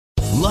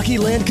Lucky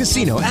Land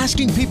Casino,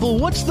 asking people,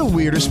 what's the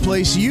weirdest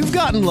place you've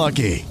gotten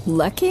lucky?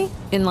 Lucky?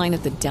 In line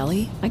at the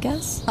deli, I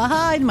guess?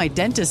 Aha, in my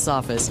dentist's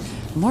office.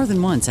 More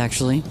than once,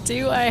 actually.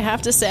 Do I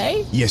have to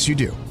say? Yes, you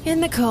do. In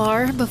the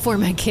car before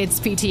my kids'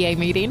 PTA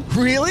meeting.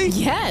 Really?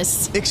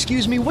 Yes.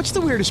 Excuse me, what's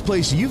the weirdest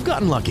place you've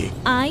gotten lucky?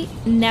 I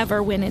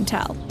never win and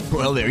tell.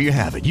 Well, there you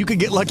have it. You can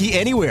get lucky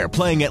anywhere,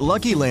 playing at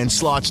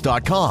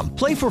LuckyLandSlots.com.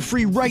 Play for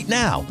free right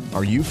now.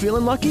 Are you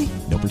feeling lucky?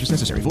 No purchase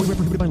necessary. Void where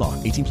prohibited by law.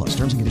 18 plus.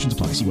 Terms and conditions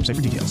apply. See website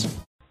for details.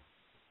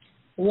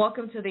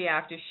 Welcome to the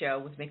After Show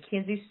with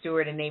Mackenzie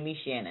Stewart and Amy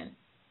Shannon.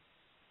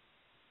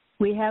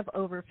 We have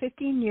over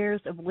 15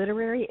 years of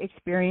literary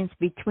experience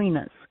between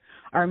us.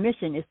 Our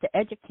mission is to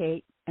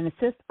educate and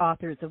assist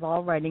authors of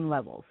all writing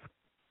levels.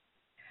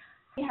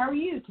 How are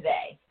you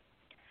today?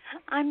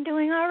 I'm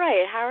doing all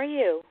right. How are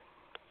you?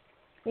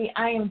 Hey,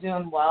 I am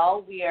doing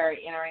well. We are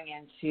entering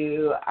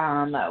into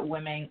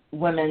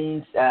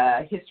Women's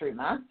History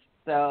Month,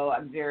 so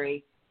I'm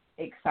very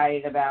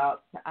excited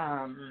about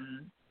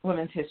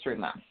Women's History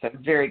Month. So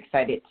I'm very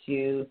excited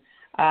to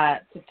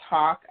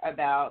talk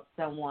about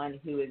someone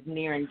who is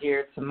near and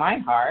dear to my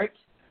heart,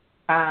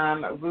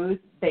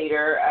 Ruth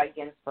Bader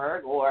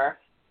Ginsburg, or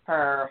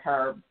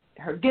her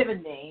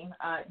given name,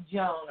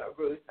 Joan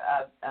Ruth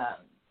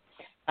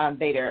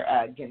Bader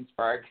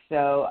Ginsburg.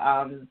 So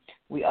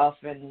we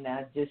often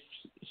just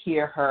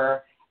hear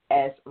her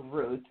as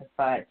Ruth,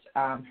 but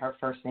her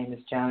first name is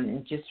Joan,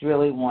 and just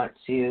really want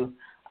to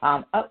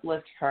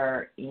uplift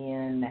her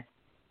in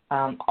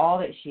all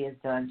that she has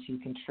done to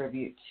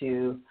contribute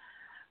to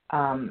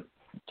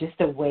just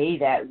the way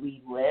that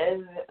we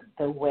live,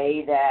 the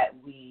way that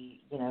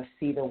we,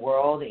 see the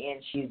world.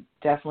 And she's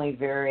definitely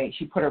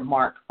she put her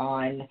mark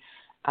on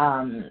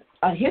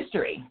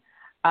history.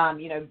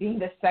 Being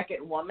the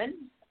second woman,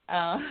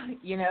 to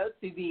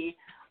be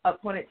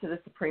appointed to the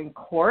Supreme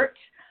Court,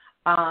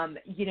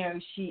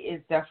 she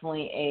is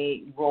definitely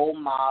a role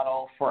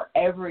model for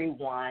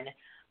everyone,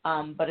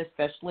 but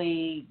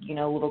especially,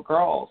 little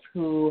girls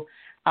who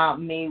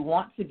may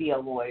want to be a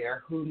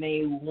lawyer, who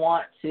may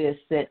want to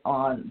sit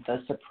on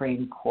the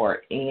Supreme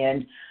Court.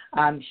 And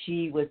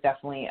she was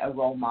definitely a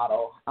role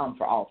model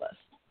for all of us.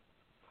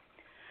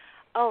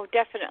 Oh,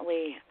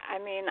 definitely. I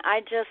mean,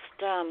 I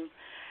just,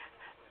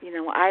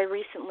 I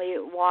recently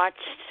watched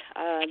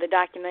the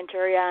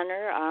documentary on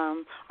her,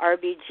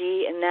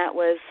 RBG, and that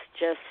was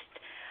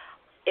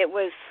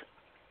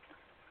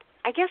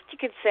I guess you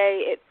could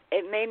say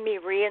it made me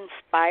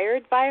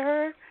re-inspired by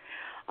her.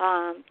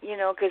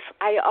 Because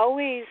I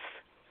always,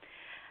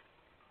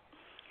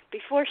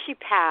 before she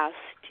passed,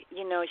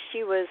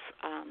 she was,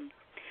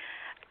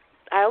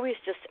 I always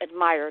just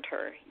admired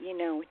her,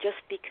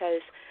 just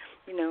because,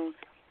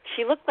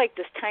 she looked like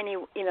this tiny,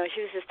 she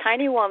was this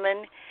tiny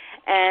woman,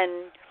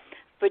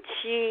 but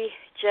she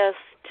just,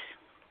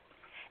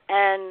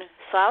 and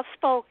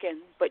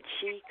soft-spoken, but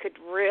she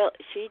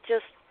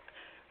just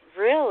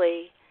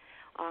really,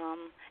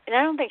 and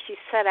I don't think she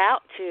set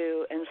out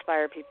to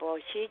inspire people.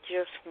 She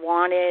just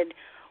wanted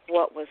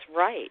what was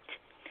right.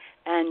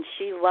 And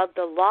she loved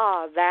the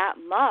law that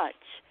much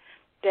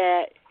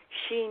that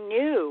she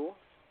knew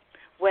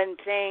when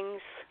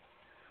things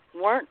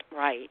weren't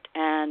right.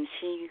 And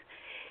she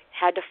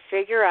had to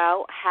figure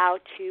out how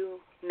to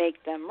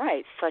make them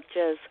right, such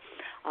as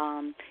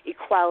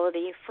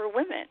equality for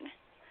women.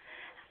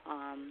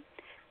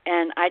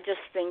 And I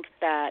just think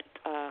that,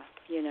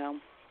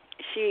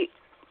 she...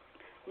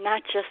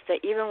 Not just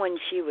that, even when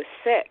she was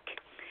sick,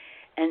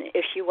 and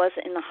if she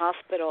wasn't in the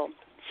hospital,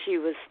 she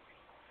was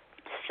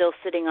still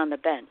sitting on the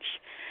bench.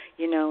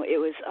 It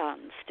was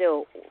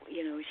still,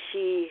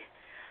 she,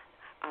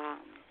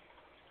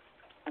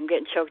 I'm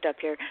getting choked up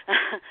here.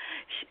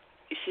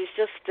 She's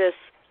just this,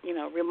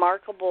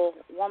 remarkable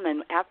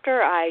woman.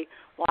 After I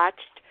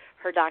watched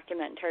her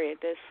documentary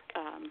this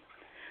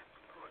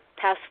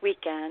past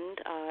weekend,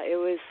 it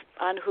was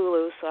on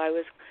Hulu, so I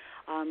was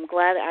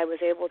glad I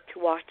was able to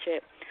watch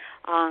it.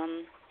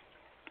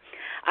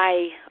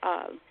 I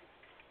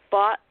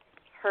bought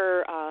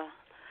her,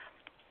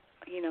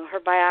 her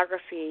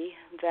biography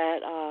that,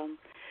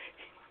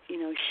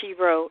 she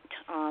wrote.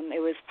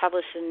 It was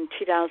published in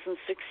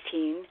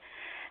 2016,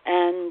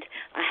 and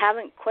I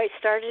haven't quite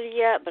started it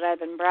yet, but I've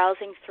been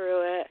browsing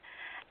through it,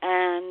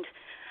 and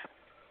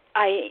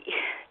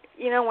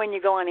when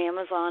you go on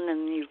Amazon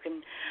and you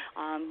can,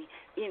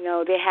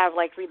 they have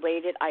like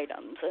related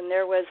items, and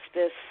there was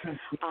this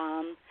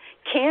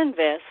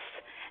canvas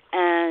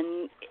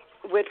and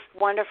with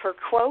one of her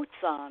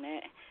quotes on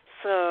it.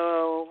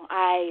 So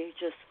I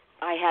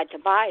had to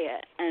buy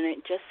it, and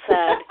it just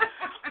said,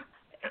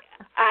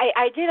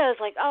 I was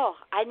like, oh,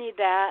 I need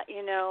that,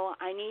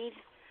 I need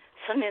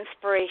some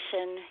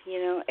inspiration,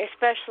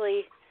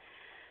 especially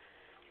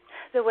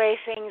the way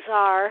things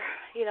are,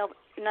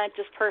 not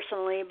just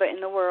personally, but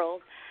in the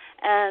world.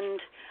 And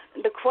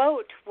the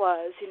quote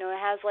was, it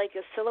has like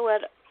a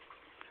silhouette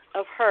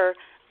of her,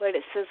 but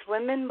it says,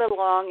 women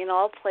belong in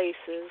all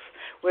places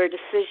where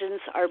decisions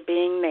are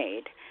being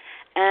made.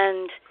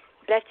 And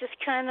that just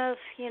kind of,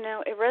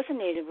 it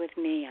resonated with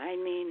me. I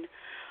mean,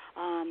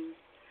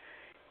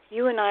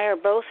 you and I are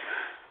both,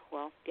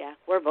 well, yeah,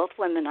 we're both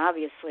women,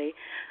 obviously,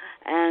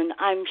 and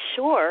I'm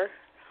sure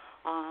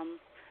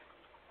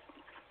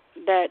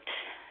that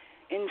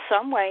in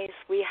some ways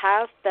we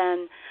have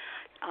been,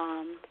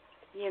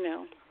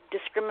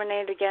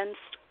 discriminated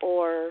against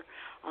or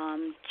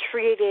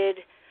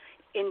treated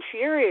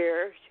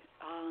inferior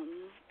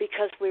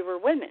because we were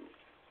women.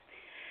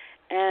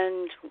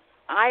 And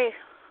I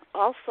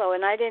also,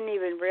 and I didn't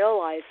even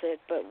realize it,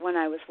 but when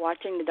I was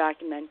watching the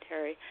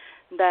documentary,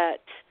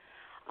 that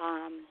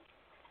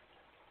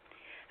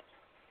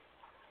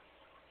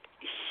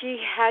she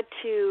had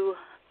to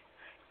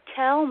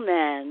tell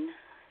men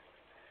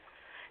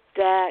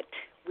that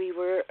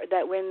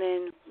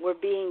women were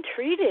being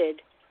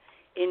treated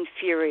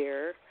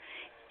inferior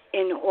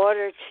in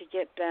order to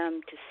get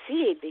them to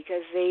see,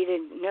 because they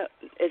didn't know.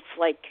 It's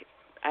like,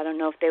 I don't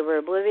know if they were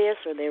oblivious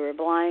or they were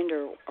blind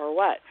or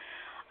what.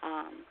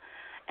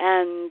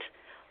 And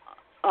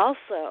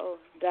also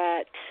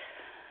that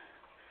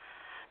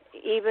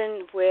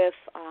even with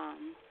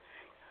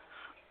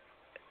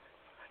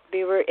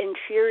they were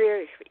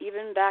inferior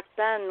even back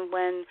then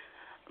when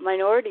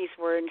minorities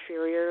were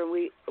inferior,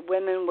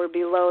 women were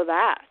below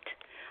that.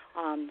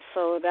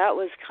 So that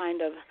was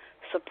kind of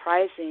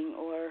surprising,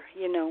 or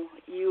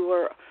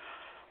you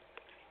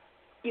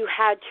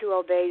had to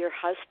obey your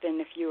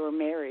husband if you were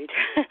married,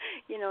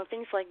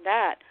 things like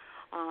that.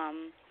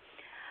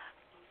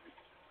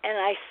 And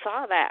I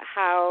saw that,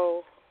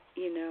 how,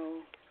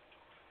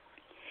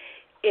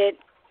 it,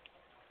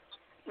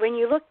 when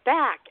you look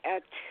back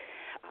at,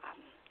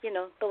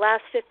 the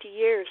last 50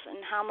 years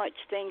and how much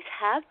things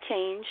have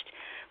changed,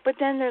 but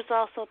then there's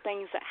also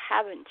things that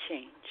haven't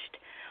changed,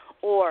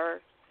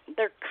 or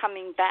they're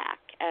coming back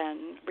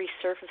and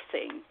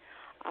resurfacing,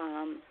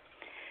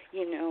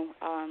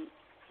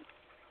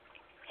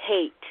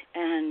 hate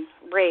and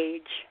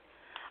rage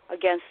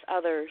against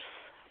others,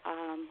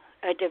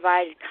 a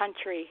divided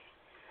country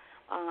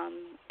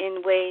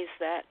in ways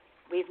that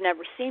we've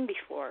never seen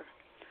before.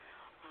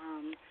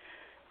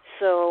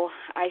 So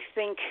I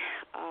think,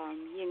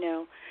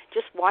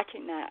 just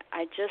watching that,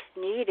 I just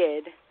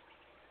needed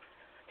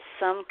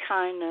some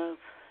kind of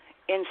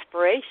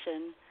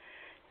inspiration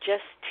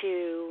just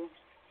to,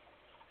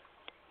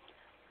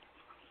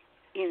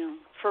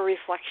 for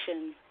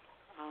reflection,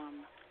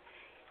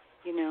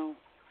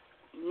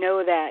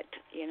 know that,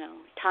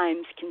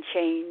 times can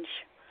change,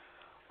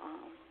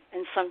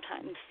 and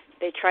sometimes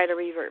they try to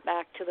revert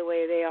back to the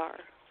way they are,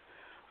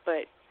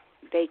 but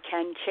they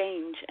can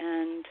change,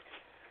 and,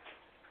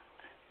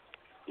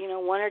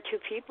 one or two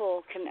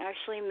people can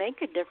actually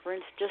make a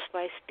difference just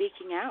by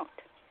speaking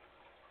out.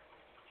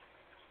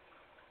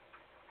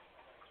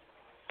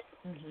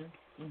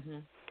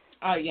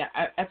 Oh yeah,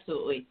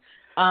 absolutely.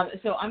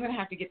 So I'm gonna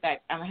have to get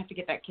that. I'm gonna have to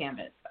get that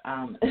canvas,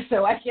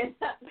 so I can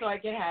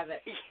have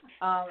it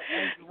as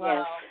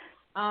well.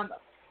 Yes.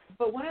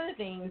 But one of the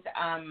things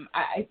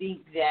I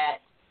think that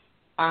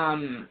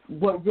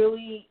what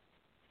really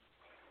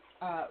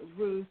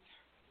Ruth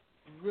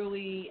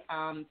really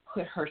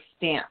put her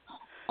stamp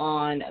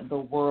on the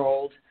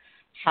world,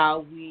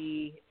 how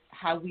we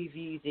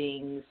view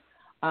things,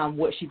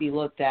 what should be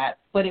looked at.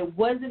 But it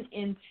wasn't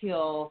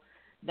until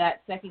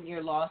that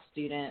second-year law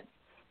student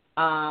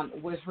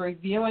was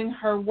reviewing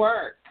her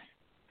work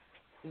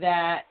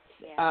that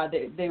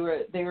they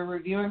were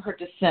reviewing her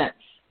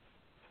dissents.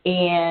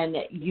 And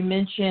you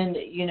mentioned,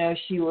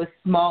 she was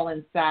small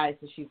in size,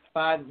 so she's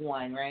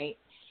 5'1", right?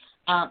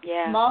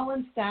 Small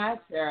in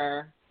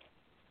stature,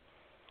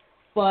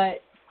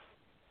 but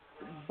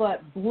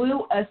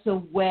blew us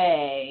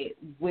away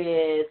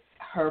with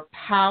her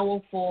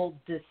powerful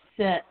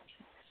dissent.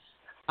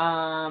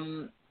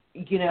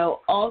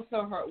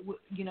 Also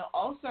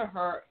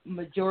her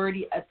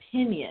majority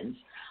opinions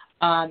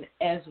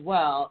as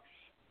well.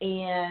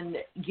 And,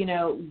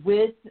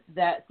 with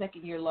that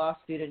second-year law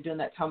student doing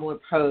that Tumblr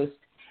post,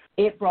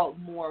 it brought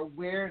more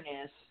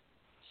awareness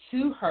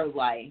to her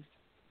life,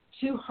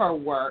 to her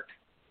work,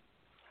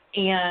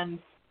 and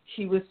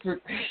she was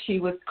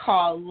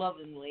called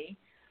lovingly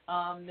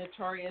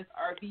Notorious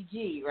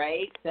RBG,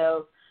 right?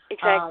 So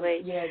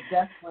exactly. Yeah,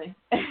 definitely.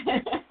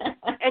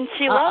 And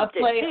she loved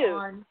it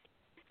too.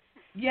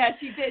 Yeah,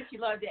 she did. She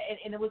loved it,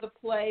 and it was a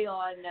play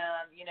on,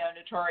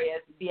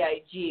 Notorious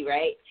B.I.G.,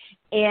 right?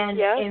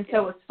 And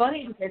so it's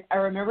funny because I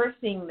remember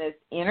seeing this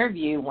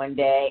interview one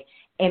day,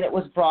 and it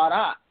was brought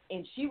up,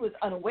 and she was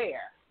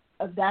unaware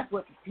of that's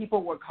what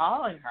people were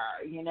calling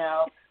her,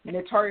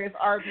 Notorious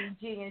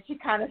RBG, and she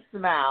kind of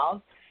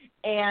smiled,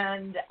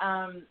 and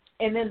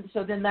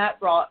then that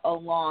brought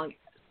along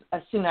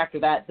soon after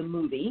that the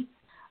movie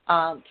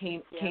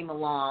came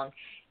along.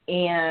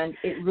 And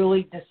it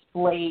really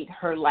displayed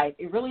her life.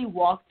 It really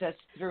walked us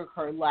through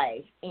her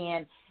life.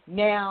 And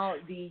now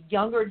the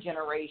younger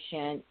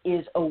generation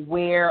is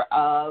aware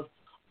of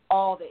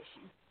all that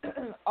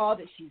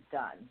she's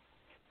done.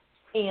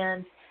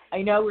 And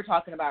I know we're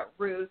talking about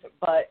Ruth,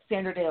 but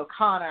Sandra Day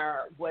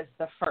O'Connor was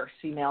the first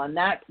female, and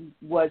that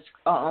was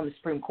on the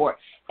Supreme Court.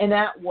 And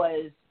that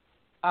was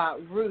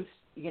Ruth's,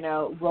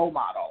 role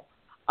model.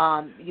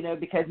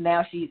 because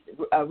now she's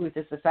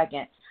Rufus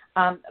II.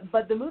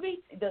 But the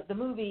movie,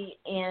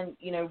 and,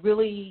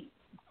 really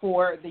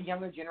for the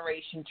younger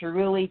generation to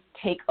really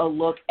take a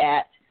look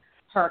at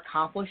her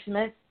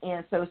accomplishments.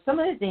 And so some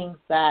of the things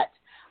that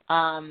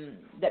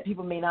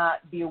people may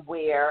not be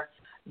aware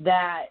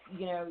that,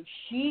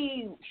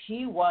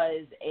 she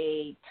was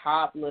a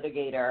top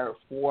litigator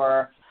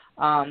for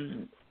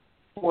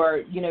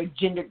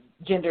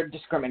gender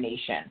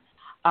discrimination.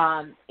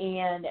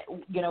 And,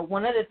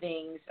 one of the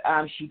things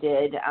she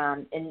did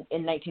in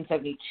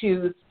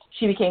 1972,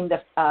 she became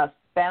the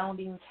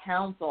founding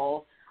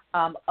counsel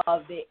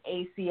of the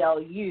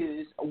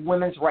ACLU's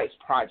Women's Rights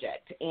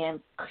Project. And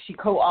she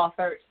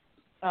co-authored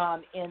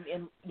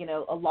in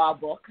a law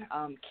book,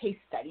 case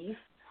studies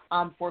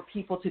for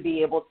people to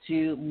be able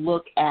to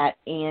look at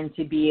and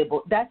to be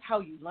able – that's how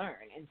you learn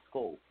in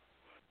school.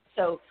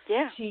 So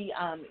she,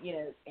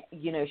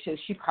 so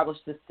she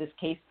published this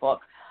case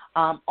book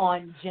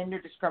on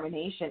gender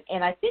discrimination.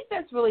 And I think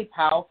that's really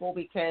powerful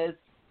because,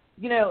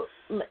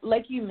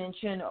 like you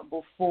mentioned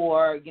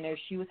before,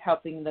 she was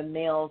helping the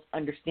males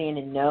understand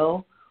and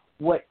know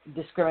what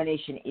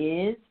discrimination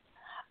is.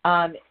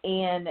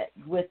 And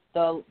with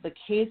the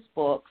case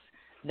books,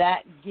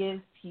 that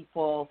gives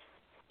people,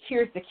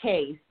 here's the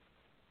case,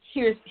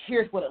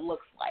 here's what it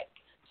looks like.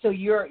 So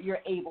you're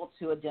able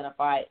to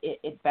identify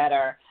it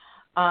better.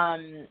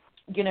 We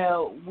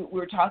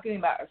were talking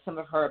about some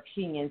of her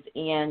opinions,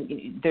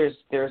 and there's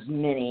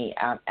many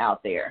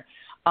out there.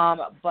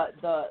 But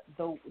the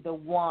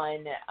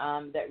one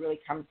that really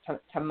comes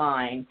to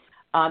mind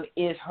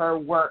is her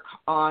work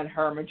on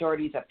her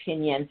majority's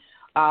opinion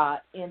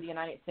in the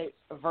United States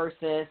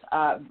versus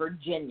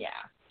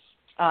Virginia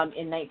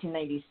in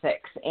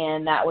 1996,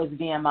 and that was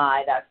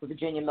VMI, that's the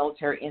Virginia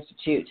Military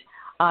Institute.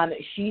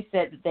 She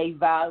said that they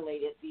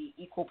violated the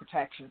Equal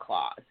Protection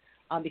Clause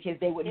because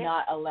they would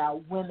not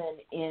allow women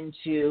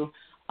into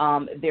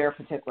their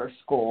particular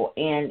school,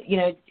 and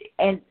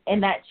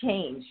and that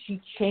changed. She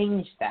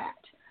changed that.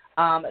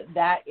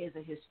 That is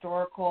a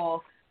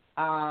historical,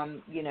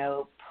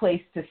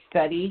 place to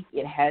study.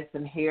 It has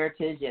some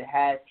heritage. It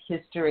has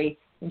history,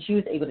 and she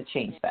was able to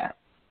change that.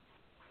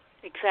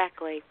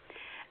 Exactly.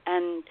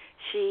 And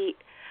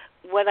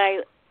what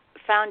I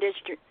found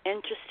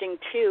interesting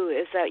too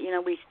is that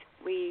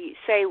we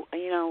say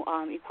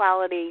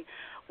equality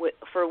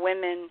for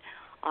women,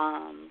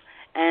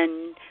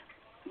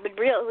 but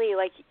really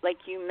like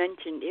you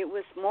mentioned, it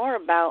was more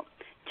about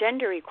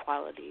gender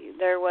equality.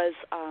 There was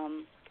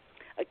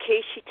a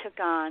case she took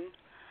on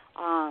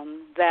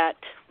that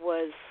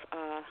was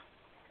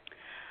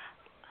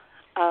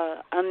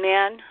a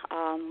man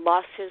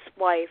lost his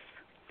wife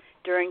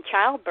during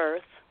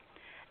childbirth,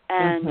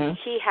 and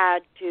he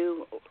had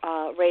to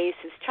raise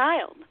his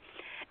child.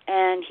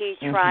 And he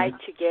tried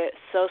to get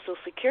Social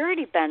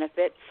Security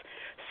benefits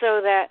so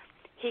that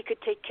he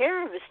could take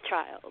care of his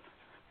child.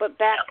 But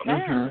back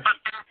then,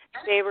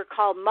 they were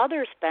called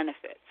mother's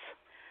benefits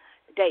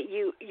that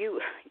you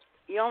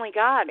only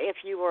got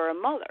if you were a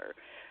mother.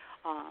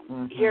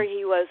 Here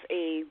he was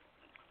he's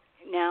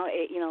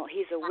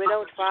a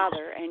widowed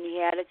father, and he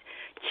had to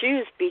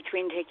choose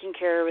between taking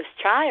care of his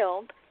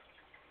child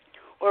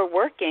or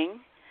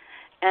working.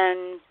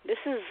 And this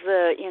is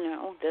the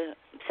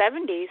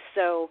 70s,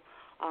 so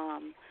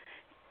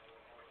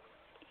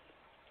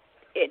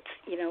it's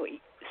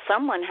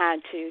someone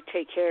had to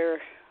take care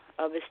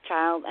of his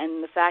child,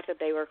 and the fact that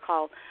they were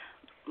called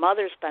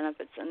mother's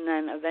benefits, and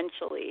then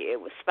eventually it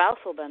was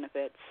spousal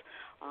benefits,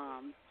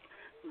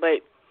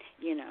 but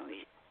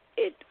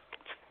it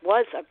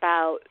was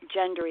about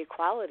gender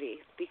equality,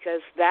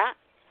 because that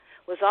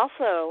was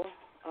also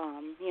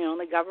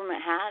the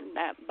government had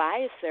that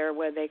bias there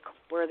where they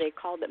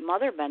called it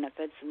mother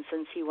benefits, and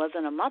since he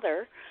wasn't a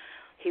mother,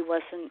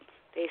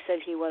 they said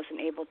he wasn't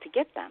able to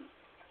get them.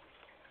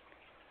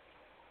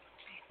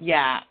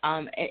 Yeah,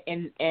 and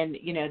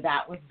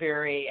that was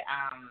very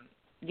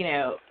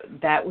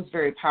that was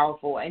very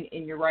powerful, and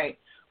you're right.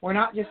 We're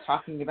not just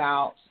talking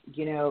about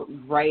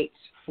rights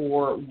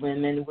for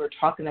women. We're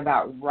talking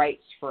about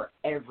rights for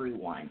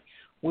everyone.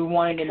 We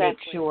wanted to make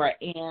sure,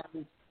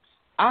 and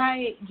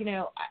I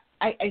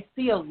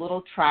see a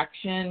little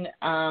traction.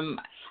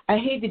 I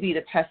hate to be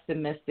the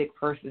pessimistic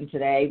person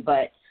today,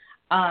 but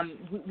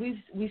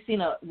we've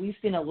seen a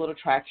little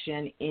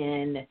traction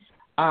in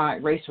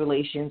race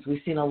relations.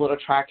 We've seen a little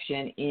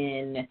traction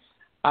in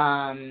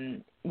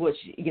which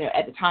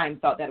at the time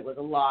thought that it was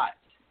a lot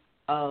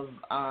of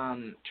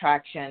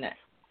traction,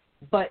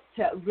 but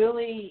to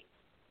really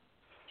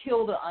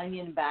peel the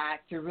onion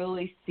back, to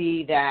really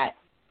see that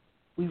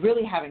we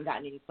really haven't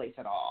gotten any place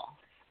at all.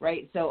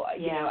 Right. So,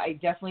 I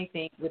definitely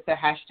think with the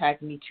hashtag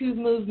 #MeToo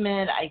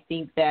movement, I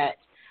think that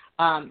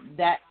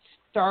that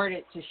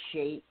started to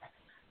shape,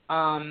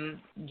 how,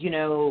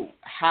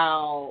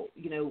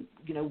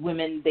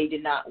 women, they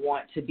did not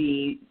want to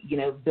be,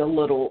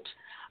 belittled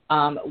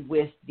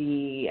with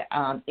the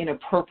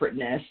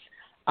inappropriateness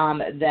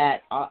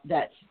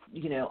that's,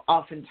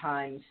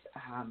 oftentimes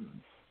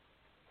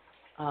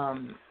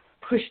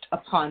pushed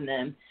upon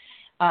them.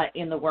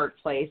 in the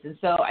workplace. And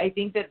so I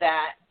think that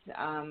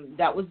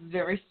was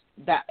very,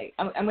 that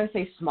I'm going to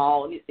say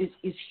small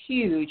is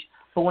huge,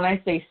 but when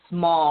I say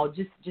small,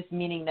 just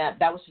meaning that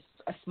was just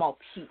a small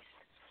piece.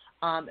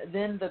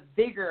 Then the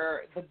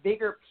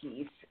bigger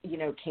piece,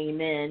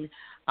 came in,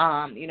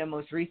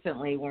 most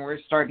recently when we're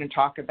starting to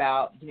talk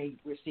about,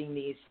 we're seeing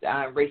these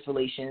race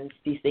relations,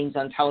 these things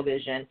on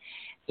television,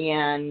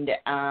 and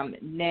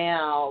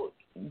now,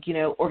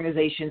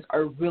 organizations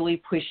are really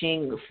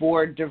pushing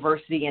for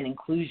diversity and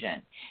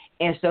inclusion.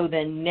 And so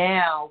then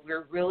now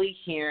we're really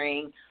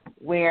hearing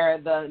where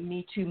the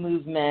Me Too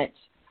movement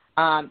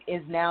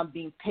is now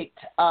being picked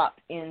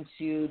up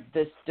into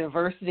this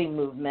diversity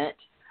movement,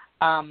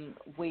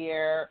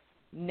 where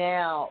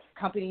now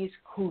companies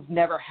who've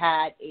never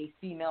had a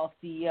female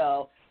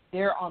CEO,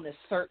 they're on the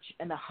search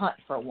and the hunt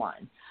for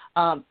one.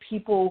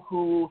 People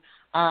who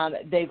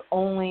they've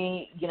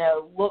only,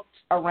 looked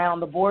around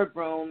the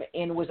boardroom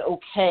and was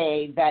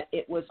okay that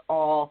it was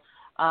all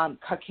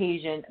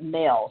Caucasian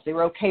males. They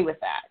were okay with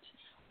that.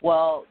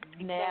 Well,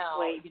 now,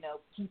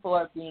 people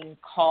are being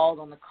called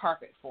on the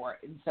carpet for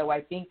it. And so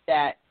I think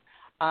that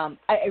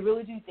I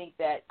really do think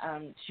that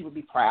she would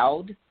be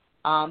proud,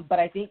 but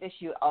I think that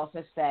she would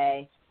also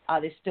say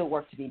there's still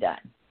work to be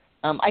done.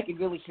 I could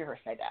really hear her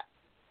say that.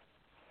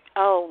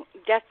 Oh,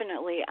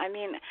 definitely. I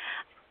mean,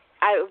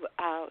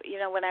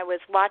 when I was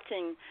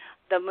watching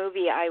the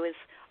movie, I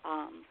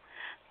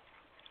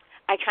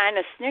kind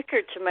of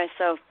snickered to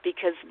myself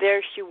because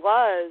there she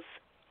was,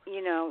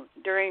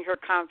 during her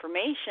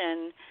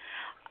confirmation,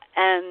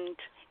 and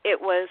it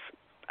was,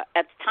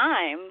 at the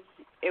time,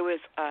 it was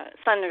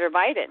Senator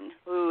Biden,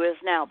 who is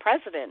now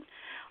president.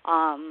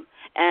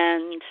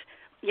 And,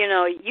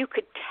 you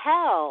could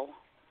tell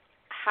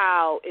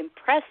how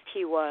impressed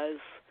he was,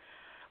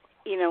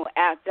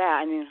 at that.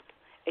 I mean,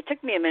 it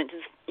took me a minute,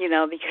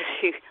 because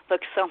he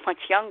looked so much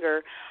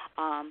younger,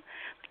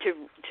 to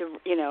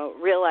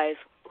realize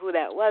who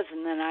that was.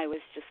 And then I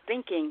was just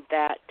thinking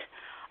that,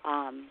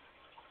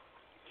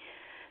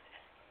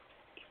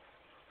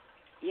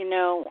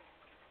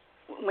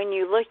 when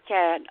you look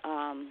at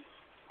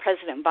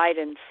President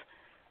Biden's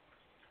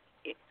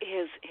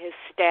his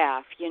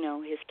staff,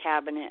 his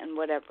cabinet and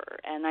whatever,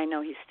 and I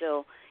know he's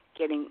still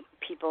getting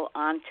people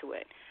onto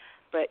it,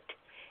 but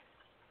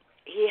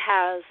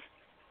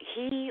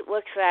he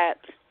looks at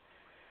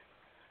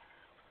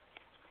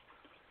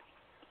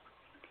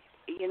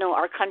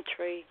our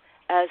country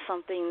as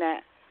something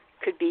that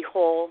could be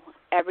whole,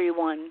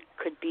 everyone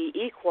could be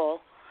equal,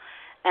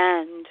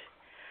 and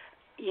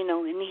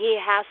and he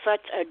has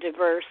such a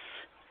diverse,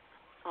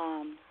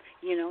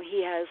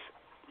 he has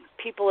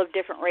people of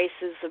different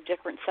races, of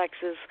different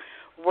sexes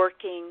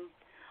working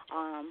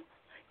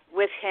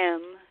with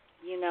him.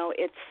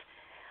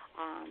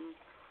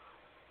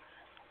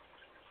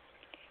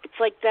 It's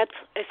like that's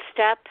a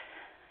step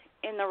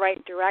in the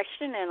right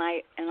direction, and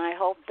I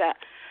hope that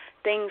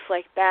things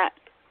like that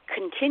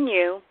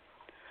continue.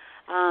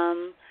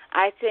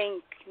 I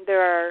think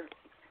there are,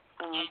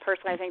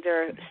 personally, I think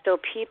there are still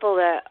people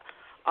that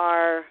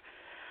are,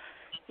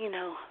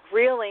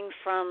 reeling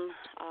from,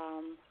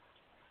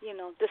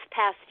 this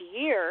past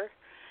year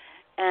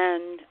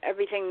and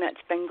everything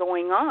that's been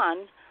going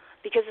on,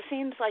 because it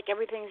seems like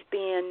everything's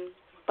being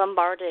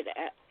bombarded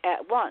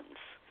at once.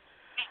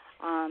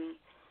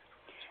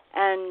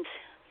 And,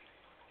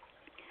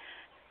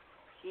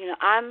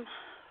 I'm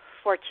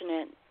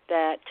fortunate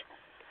that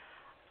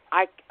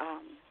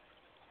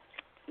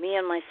me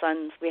and my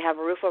sons, we have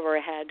a roof over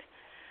our head.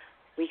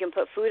 We can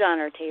put food on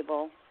our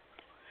table,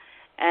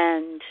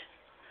 and,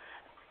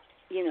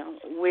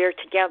 we're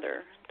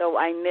together, though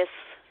I miss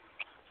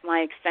my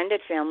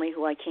extended family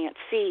who I can't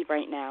see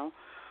right now,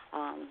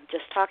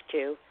 just talk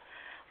to.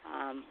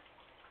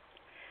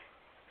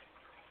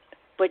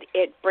 But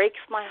it breaks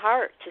my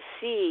heart to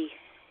see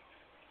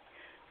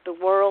the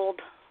world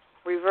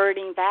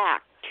reverting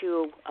back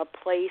to a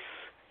place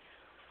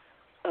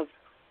of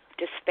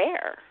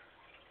despair.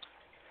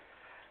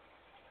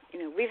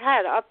 We've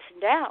had ups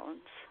and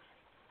downs,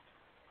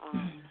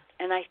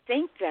 and I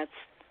think that's,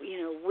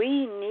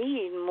 we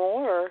need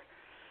more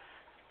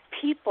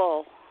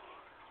people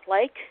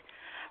like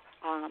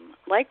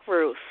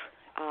Ruth.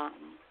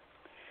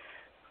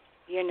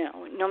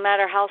 No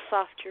matter how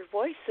soft your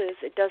voice is,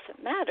 it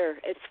doesn't matter.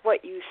 It's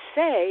what you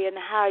say and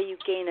how you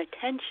gain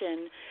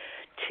attention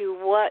to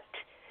what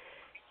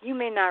you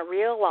may not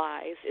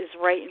realize is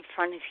right in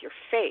front of your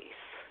face.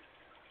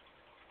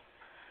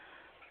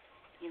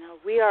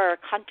 We are a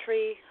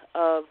country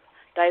of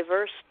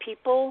diverse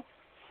people,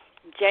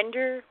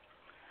 gender,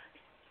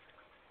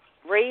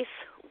 race,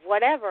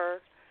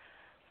 whatever,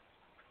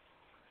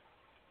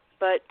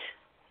 but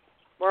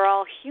we're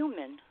all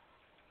human.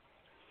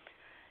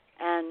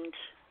 And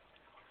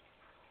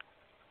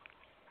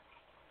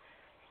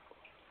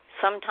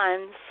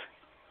sometimes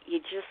you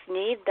just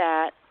need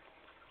that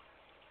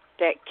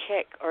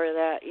kick or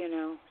that,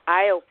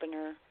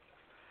 eye-opener.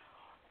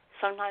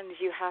 Sometimes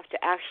you have to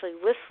actually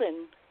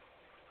listen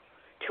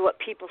to what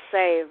people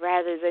say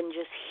rather than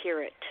just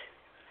hear it,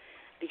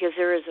 because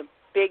there is a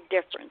big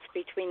difference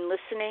between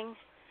listening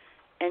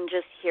and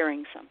just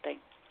hearing something.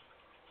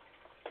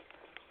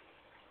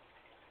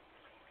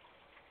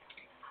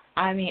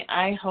 I mean,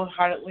 I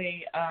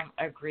wholeheartedly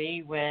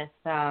agree with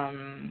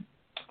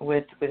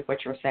what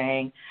you're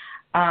saying.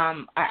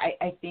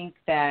 I think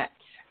that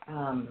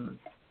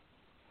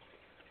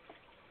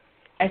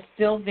I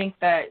still think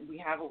that we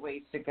have a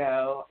ways to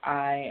go.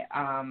 I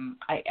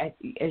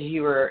as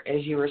you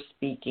were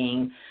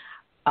speaking,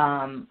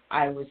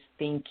 I was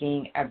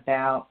thinking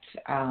about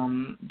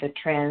the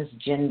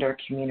transgender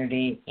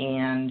community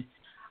and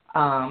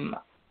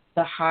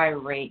the high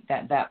rate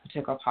that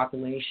particular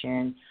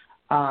population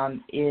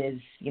is,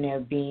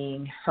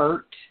 being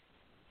hurt,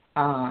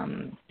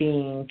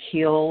 being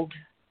killed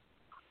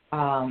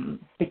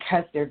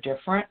because they're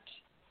different.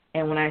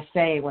 And when I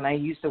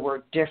use the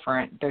word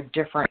different, they're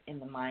different in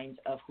the minds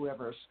of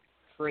whoever's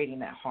creating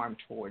that harm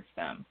towards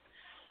them.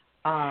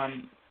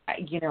 I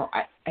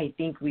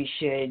think we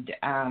should,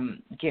 I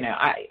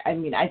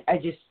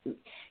just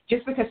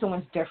because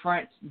someone's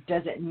different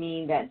doesn't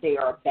mean that they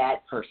are a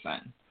bad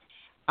person.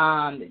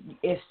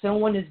 If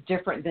someone is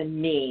different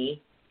than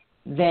me,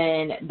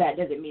 then that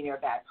doesn't mean they're a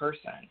bad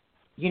person.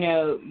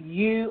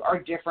 You are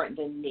different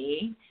than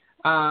me.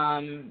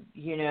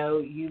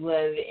 You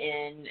live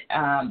in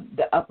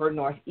the upper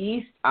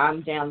Northeast.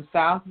 I'm down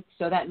south,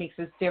 so that makes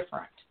us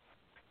different.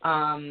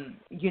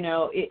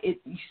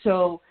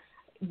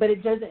 But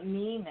it doesn't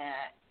mean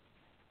that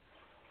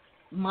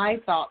my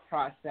thought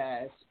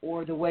process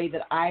or the way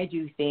that I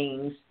do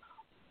things,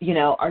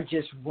 are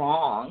just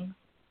wrong,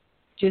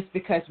 just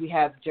because we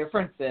have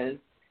differences.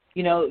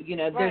 Right.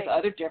 There's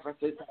other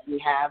differences that we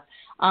have,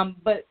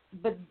 but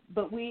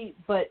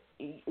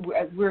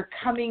we're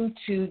coming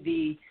to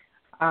the,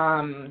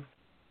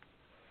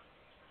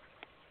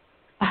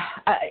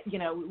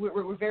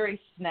 we're very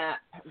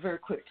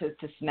quick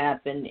to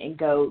snap and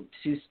go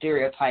to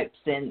stereotypes,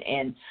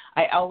 and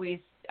I always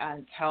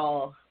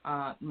tell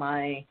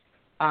my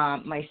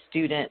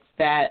students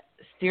that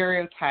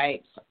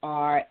stereotypes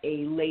are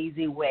a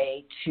lazy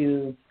way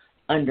to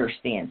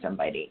understand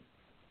somebody.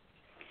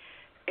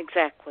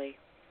 Exactly.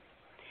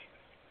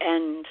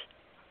 And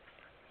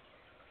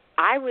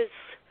I was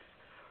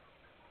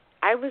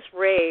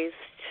raised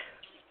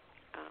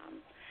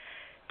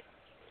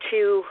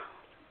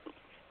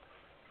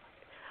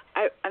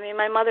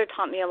my mother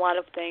taught me a lot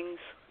of things.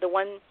 The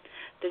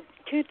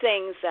two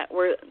things that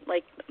were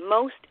like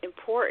most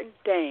important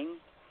thing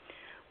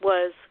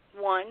was,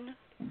 one,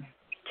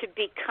 to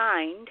be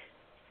kind.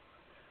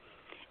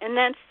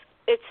 And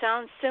it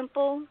sounds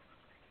simple,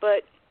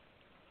 but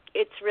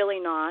it's really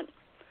not.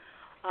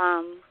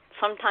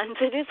 Sometimes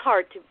it is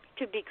hard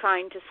to be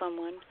kind to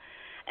someone,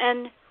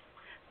 and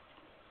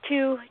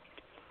to,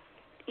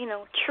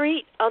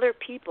 treat other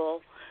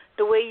people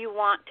the way you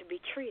want to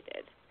be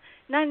treated.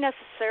 Not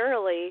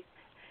necessarily,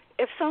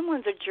 if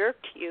someone's a jerk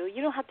to you,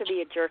 you don't have to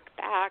be a jerk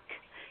back.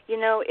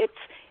 It's,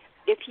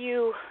 if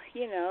you,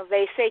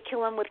 they say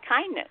kill them with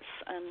kindness,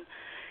 and,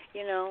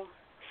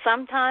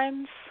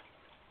 sometimes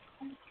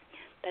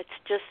that's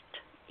just,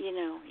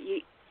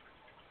 you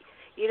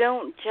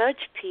don't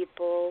judge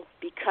people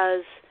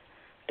because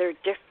they're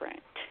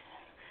different.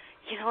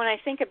 When I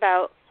think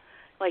about,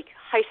 like,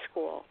 high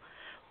school,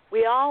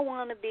 we all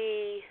want to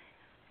be,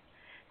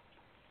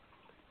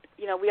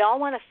 we all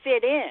want to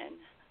fit in,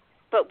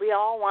 but we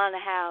all want to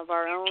have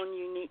our own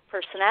unique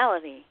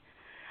personality.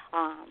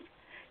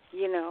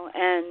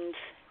 And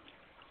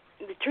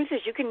the truth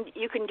is you can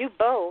do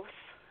both.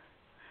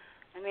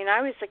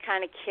 I was the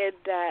kind of kid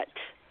that,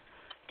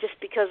 just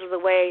because of the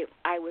way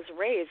I was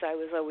raised, I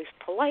was always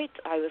polite.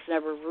 I was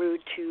never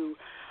rude to,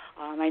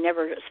 I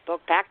never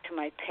spoke back to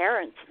my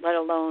parents, let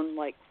alone,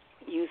 like,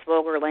 use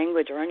vulgar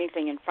language or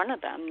anything in front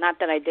of them. Not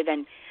that I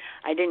didn't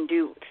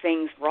do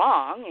things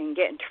wrong and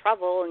get in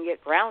trouble and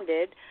get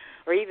grounded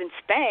or even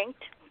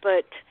spanked,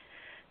 but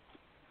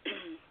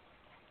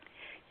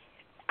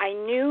I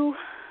knew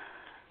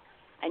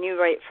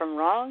right from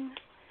wrong,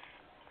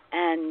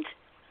 and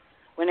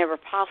whenever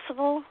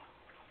possible,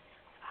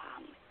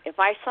 if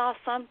I saw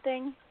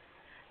something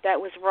that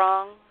was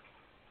wrong,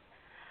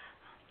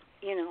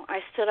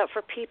 I stood up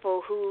for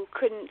people who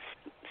couldn't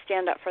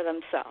stand up for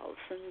themselves.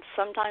 And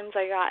sometimes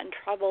I got in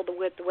trouble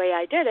with the way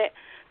I did it,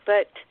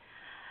 but,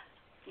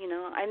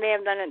 I may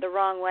have done it the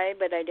wrong way,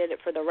 but I did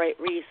it for the right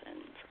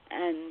reasons.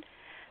 And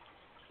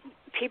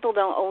people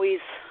don't always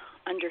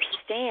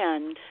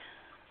understand,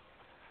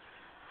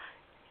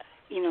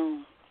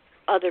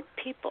 other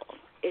people.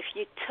 If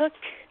you took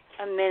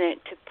a minute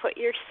to put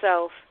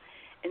yourself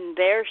in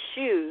their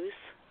shoes,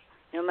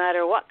 no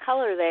matter what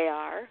color they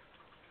are,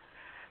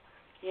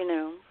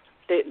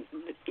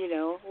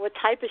 what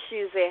type of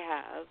shoes they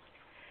have,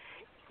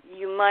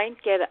 you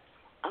might get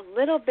a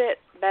little bit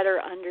better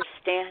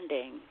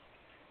understanding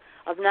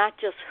of not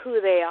just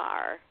who they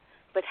are,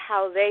 but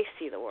how they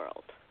see the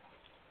world.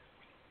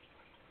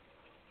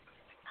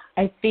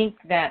 I think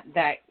that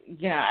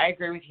I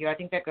agree with you. I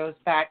think that goes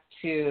back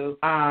to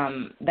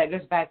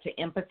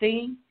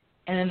empathy,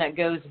 and then that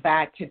goes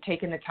back to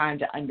taking the time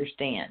to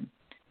understand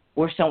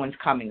where someone's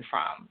coming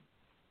from.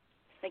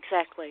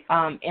 Exactly.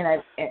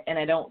 And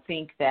I don't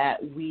think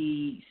that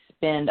we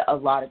spend a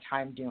lot of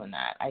time doing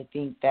that. I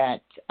think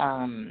that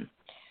and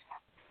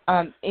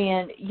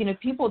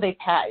people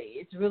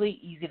it's really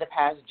easy to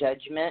pass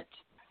judgment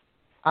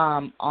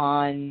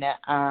on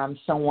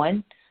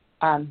someone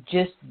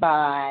just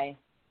by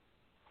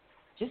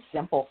just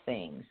simple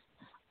things.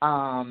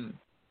 What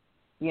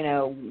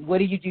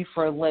do you do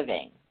for a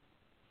living?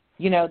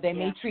 They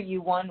may treat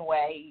you one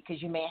way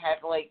because you may have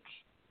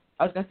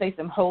I was going to say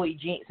some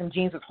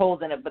jeans with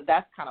holes in it, but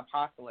that's kind of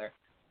popular.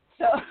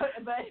 So,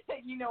 but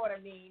you know what I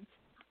mean.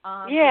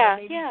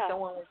 Maybe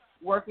someone was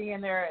working in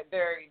their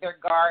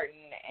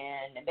garden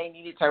and they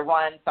needed to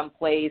run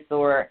someplace,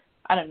 or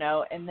I don't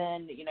know. And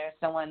then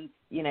someone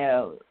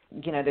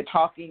they're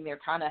talking, they're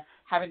kind of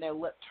having their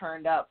lip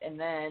turned up, and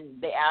then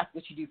they ask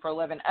what you do for a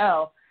living.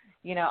 Oh,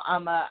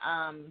 I'm a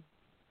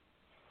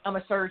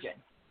surgeon.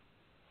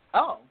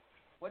 Oh,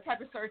 what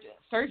type of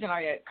surgeon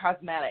are you?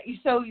 Cosmetic.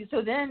 So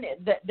then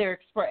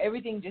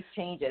everything just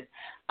changes.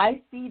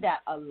 I see that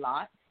a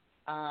lot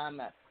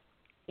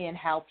in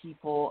how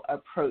people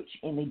approach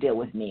and they deal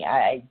with me.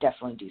 I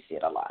definitely do see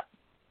it a lot.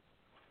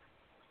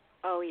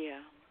 Oh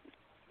yeah,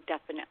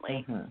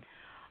 definitely. Mm-hmm.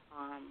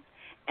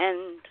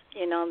 And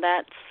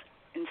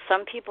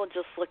some people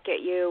just look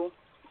at you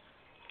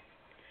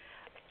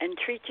and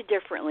treat you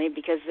differently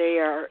because they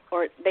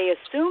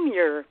assume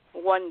you're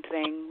one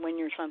thing when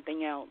you're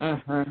something else.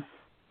 Mm-hmm.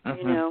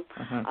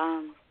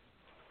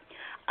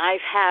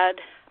 I've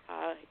had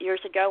years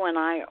ago when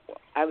I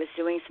was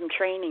doing some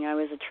training. I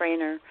was a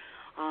trainer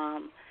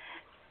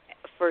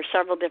for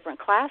several different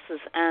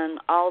classes, and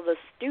all the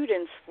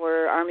students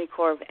were Army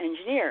Corps of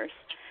Engineers.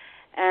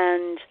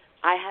 And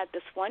I had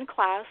this one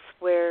class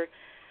where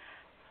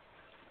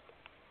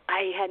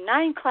I had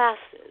 9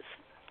 classes.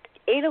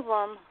 8 of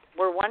them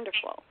were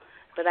wonderful,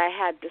 but I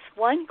had this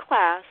one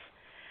class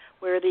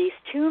where these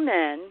 2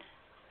 men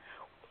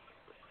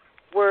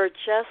were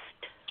just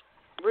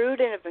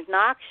rude and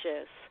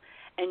obnoxious,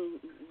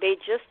 and they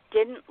just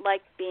didn't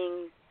like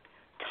being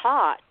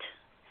taught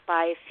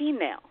by a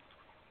female.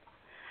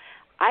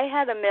 I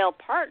had a male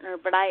partner,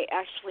 but I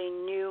actually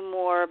knew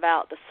more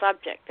about the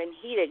subject than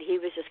he did. He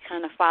was just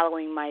kind of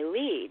following my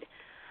lead.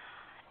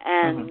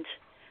 And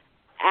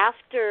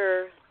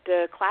after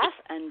the class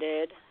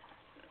ended,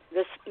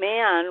 this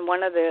man,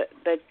 one of the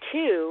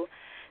 2,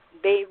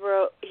 he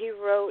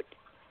wrote,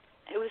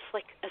 it was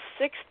like a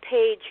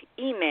 6-page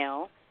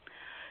email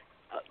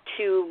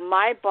to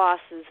my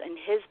bosses and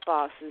his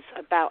bosses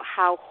about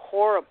how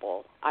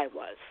horrible I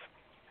was.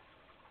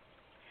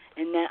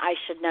 And that I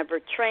should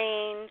never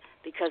train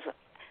because, but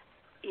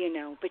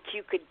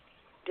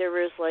there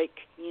was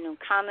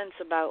comments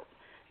about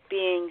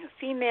being a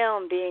female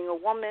and being a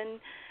woman,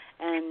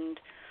 and,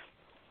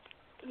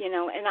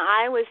 and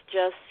I was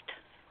just,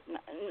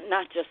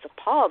 not just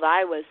appalled,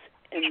 I was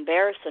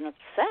embarrassed and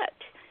upset.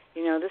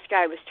 This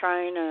guy was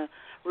trying to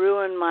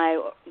ruin my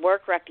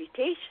work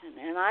reputation,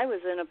 and I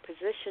was in a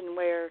position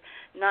where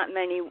not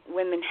many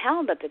women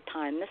held at the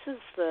time. This is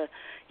the,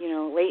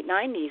 late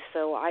 90s,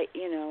 so I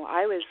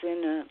was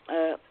in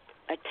a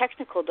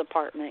technical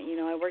department.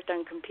 I worked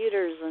on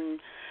computers and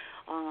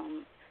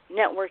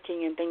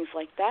networking and things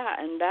like that,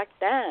 and back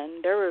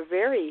then there were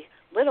very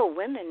little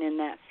women in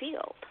that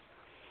field.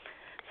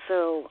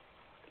 So,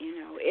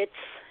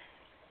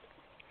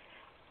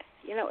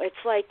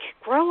 it's like,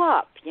 grow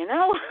up,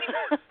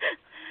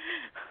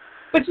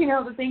 But,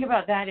 the thing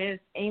about that is,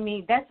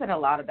 Amy, that said a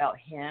lot about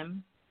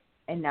him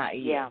and not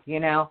you,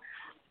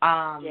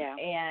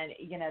 And,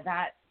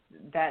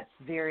 that's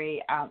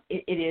very,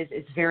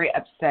 it's very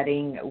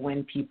upsetting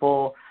when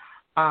people,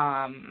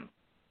 and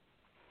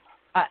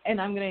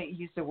I'm going to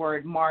use the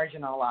word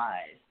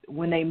marginalize,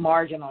 when they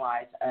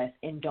marginalize us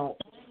and don't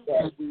think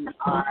that we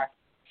are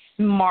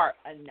smart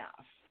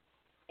enough.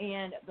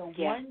 And the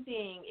one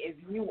thing, if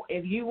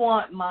you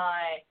want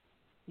my,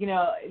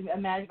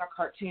 imagine a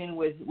cartoon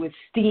with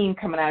steam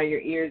coming out of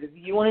your ears. If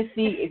you want to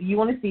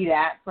see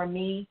that from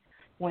me,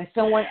 when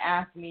someone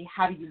asks me,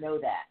 how do you know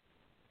that?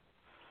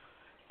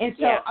 And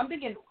so I'm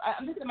thinking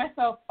to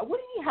myself, what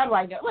do you mean, how do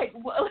I know? Like,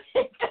 what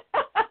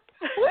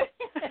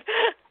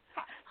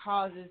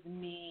causes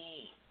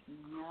me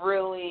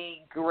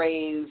really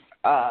grave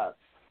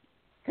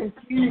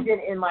confusion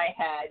in my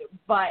head.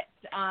 But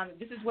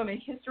this is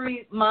Women's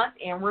History Month,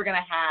 and we're going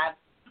to have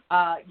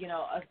a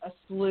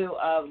slew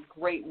of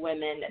great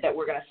women that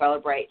we're going to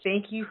celebrate.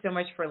 Thank you so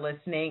much for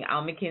listening.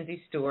 I'm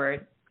Mackenzie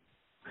Stewart.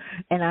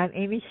 And I'm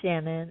Amy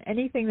Shannon.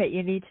 Anything that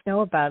you need to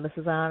know about us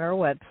is on our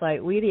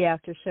website,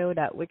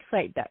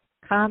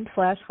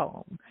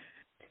 wetheaftershow.wixsite.com/home.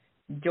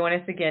 Join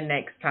us again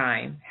next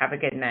time. Have a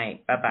good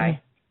night. Bye-bye.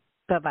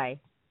 Bye-bye.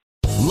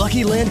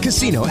 Lucky Land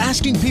Casino,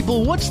 asking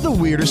people, what's the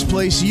weirdest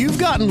place you've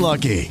gotten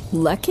lucky?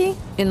 Lucky?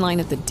 In line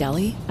at the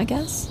deli, I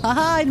guess?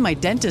 Aha, in my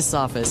dentist's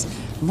office.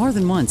 More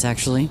than once,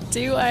 actually.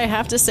 Do I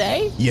have to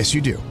say? Yes,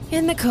 you do.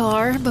 In the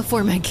car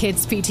before my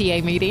kids'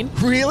 PTA meeting.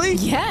 Really?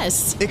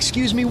 Yes.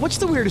 Excuse me, what's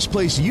the weirdest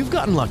place you've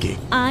gotten lucky?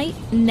 I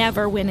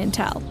never win and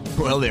tell.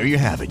 Well, there you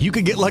have it. You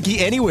can get lucky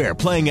anywhere,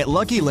 playing at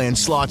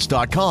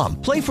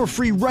LuckyLandSlots.com. Play for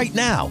free right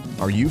now.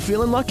 Are you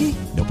feeling lucky?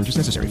 No purchase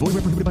necessary. Void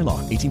where prohibited by law.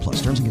 18 plus.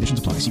 Terms and conditions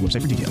apply. See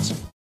website for details.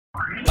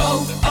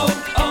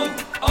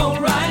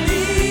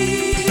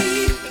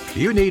 O'Reilly.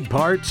 You need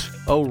parts?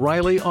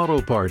 O'Reilly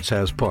Auto Parts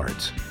has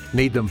parts.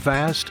 Need them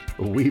fast?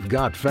 We've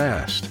got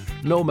fast.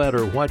 No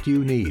matter what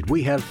you need,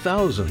 we have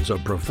thousands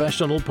of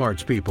professional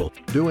parts people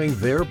doing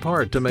their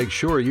part to make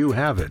sure you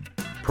have it.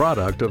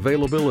 Product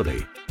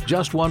availability.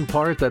 Just one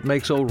part that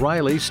makes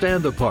O'Reilly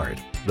stand apart.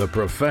 The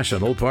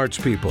professional parts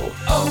people.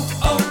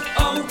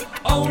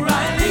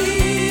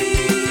 O'Reilly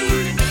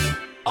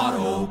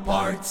Auto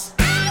Parts.